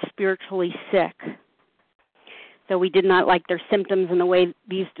perhaps spiritually sick. Though we did not like their symptoms and the way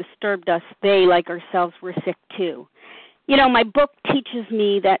these disturbed us, they, like ourselves, were sick too. You know, my book teaches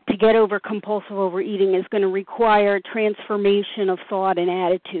me that to get over compulsive overeating is going to require transformation of thought and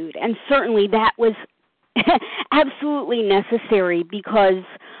attitude. And certainly that was absolutely necessary because,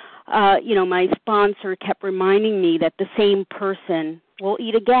 my sponsor kept reminding me that the same person will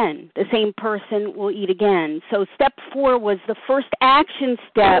eat again. The same person will eat again. So step 4 was the first action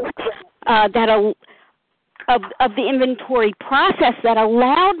step of the inventory process that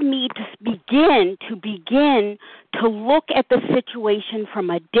allowed me to begin to look at the situation from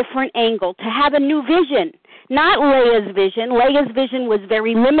a different angle, to have a new vision. Not Leah's vision. Leah's vision was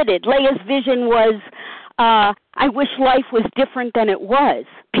very limited. Leah's vision was, I wish life was different than it was.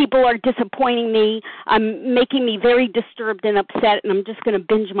 People are disappointing me. I'm making me very disturbed and upset, and I'm just going to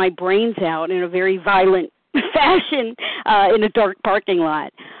binge my brains out in a very violent fashion in a dark parking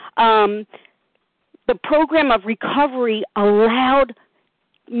lot. The program of recovery allowed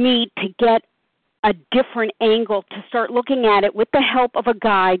me to get a different angle, to start looking at it with the help of a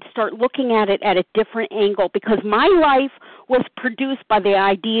guide, start looking at it at a different angle, because my life was produced by the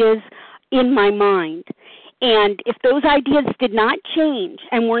ideas in my mind. And if those ideas did not change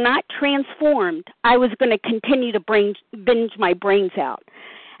and were not transformed, I was going to continue to binge my brains out.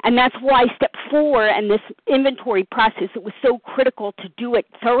 And that's why step 4 and this inventory process, it was so critical to do it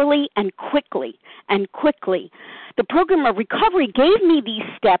thoroughly and quickly. The program of recovery gave me these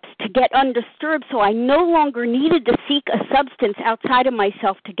steps to get undisturbed, so I no longer needed to seek a substance outside of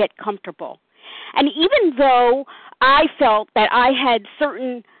myself to get comfortable. And even though I felt that I had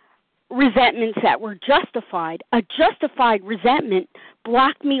certain resentments that were justified, a justified resentment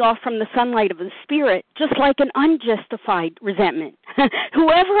blocked me off from the sunlight of the Spirit, just like an unjustified resentment.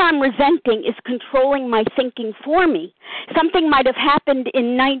 Whoever I'm resenting is controlling my thinking for me. Something might have happened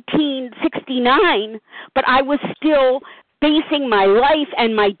in 1969, but I was still basing my life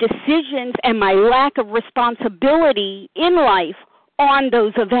and my decisions and my lack of responsibility in life on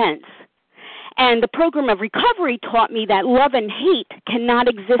those events. And the program of recovery taught me that love and hate cannot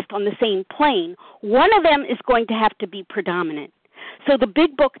exist on the same plane. One of them is going to have to be predominant. So the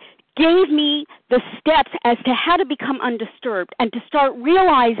big book gave me the steps as to how to become undisturbed and to start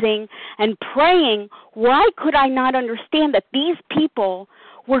realizing and praying, why could I not understand that these people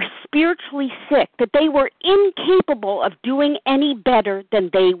were spiritually sick, that they were incapable of doing any better than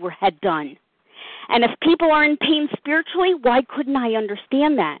they had done? And if people are in pain spiritually, why couldn't I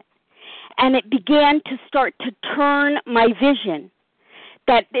understand that? And it began to start to turn my vision,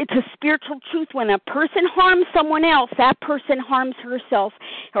 that it's a spiritual truth. When a person harms someone else, that person harms herself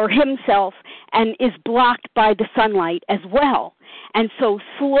or himself and is blocked by the sunlight as well. And so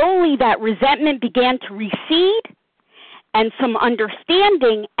slowly that resentment began to recede, and some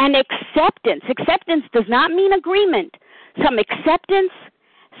understanding and acceptance. Acceptance does not mean agreement. Some acceptance,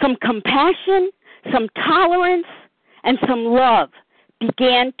 some compassion, some tolerance, and some love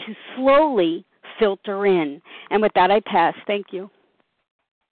began to slowly filter in. And with that, I pass. Thank you.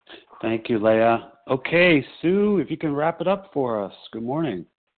 Thank you, Leah. Okay, Sue, if you can wrap it up for us. Good morning.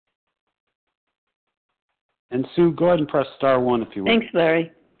 And Sue, go ahead and press star 1 if you will. Thanks,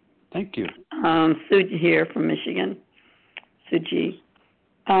 Larry. Thank you. Sue here from Michigan. Sue G.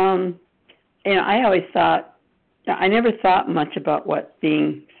 I always thought, I never thought much about what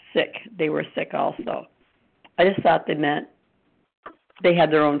being sick. They were sick also. I just thought they meant they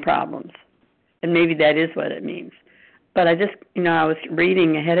had their own problems. And maybe that is what it means. But I just, I was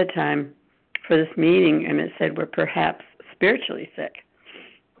reading ahead of time for this meeting, and it said we're perhaps spiritually sick.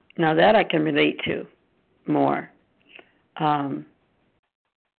 Now that I can relate to more. I'm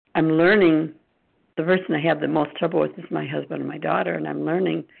learning, the person I have the most trouble with is my husband and my daughter, and I'm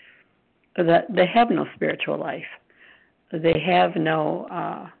learning that they have no spiritual life. They have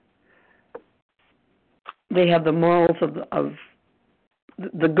no, they have the morals of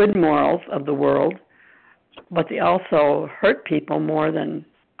the good morals of the world, but they also hurt people more than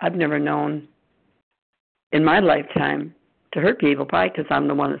I've never known in my lifetime to hurt people, probably because I'm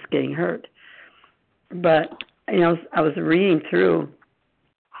the one that's getting hurt. But, I was reading through,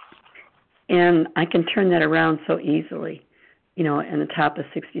 and I can turn that around so easily, in the top of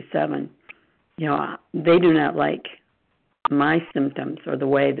 67. They do not like my symptoms or the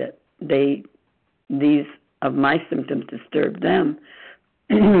way that these of my symptoms disturb them.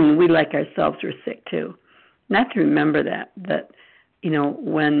 We, like ourselves, are sick too. Not to remember that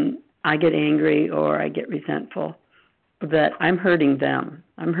when I get angry or I get resentful, that I'm hurting them.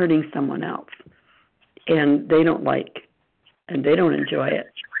 I'm hurting someone else. And they don't like, and they don't enjoy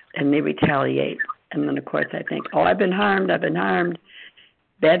it, and they retaliate. And then, of course, I think, oh, I've been harmed,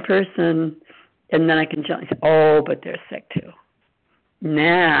 bad person. And then I can gently say, oh, but they're sick too.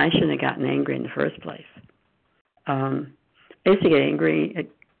 Nah, I shouldn't have gotten angry in the first place. I used to get angry at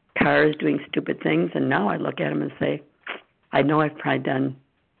cars doing stupid things, and now I look at them and say, I know I've probably done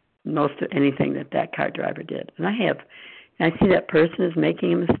most of anything that car driver did. And I have. And I see that person is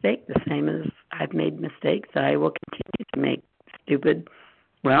making a mistake, the same as I've made mistakes. I will continue to make stupid,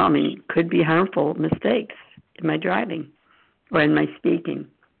 could be harmful mistakes in my driving or in my speaking.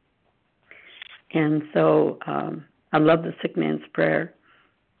 And so I love the sick man's prayer.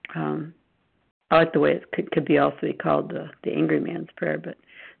 I like the way it could be also be called the angry man's prayer, but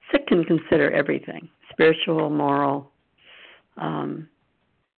sick can consider everything, spiritual, moral. I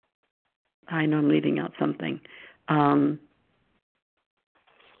know I'm leaving out something. Can't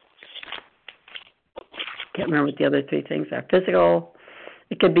remember what the other three things are. Physical.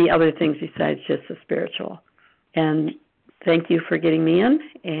 It could be other things besides just the spiritual. And thank you for getting me in,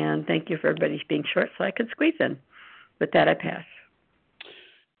 and thank you for everybody being short so I could squeeze in. With that, I pass.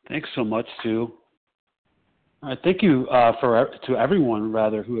 Thanks so much, Sue. All right, thank you to everyone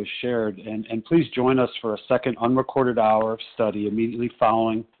who has shared, and please join us for a second unrecorded hour of study immediately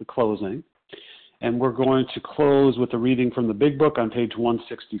following the closing. And we're going to close with a reading from the Big Book on page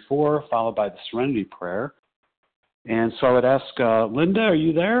 164, followed by the Serenity Prayer. And so I would ask, Linda, are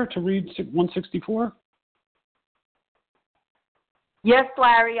you there to read 164? Yes,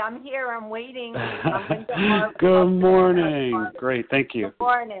 Larry, I'm here. I'm waiting. Good morning. Great, thank you. Good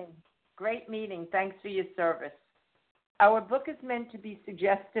morning. Great meeting. Thanks for your service. Our book is meant to be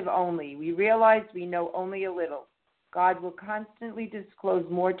suggestive only. We realize we know only a little. God will constantly disclose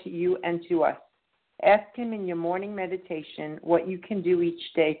more to you and to us. Ask him in your morning meditation what you can do each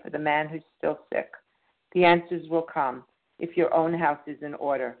day for the man who's still sick. The answers will come if your own house is in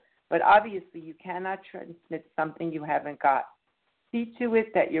order. But obviously you cannot transmit something you haven't got. See to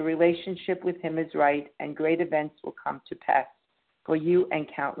it that your relationship with him is right, and great events will come to pass for you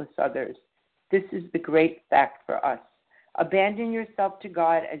and countless others. This is the great fact for us. Abandon yourself to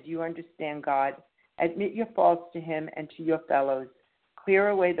God as you understand God. Admit your faults to him and to your fellows. Clear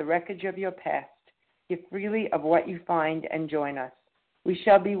away the wreckage of your past. Give freely of what you find and join us. We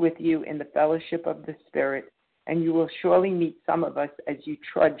shall be with you in the fellowship of the Spirit, and you will surely meet some of us as you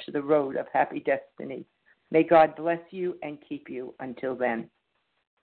trudge the road of happy destiny. May God bless you and keep you until then.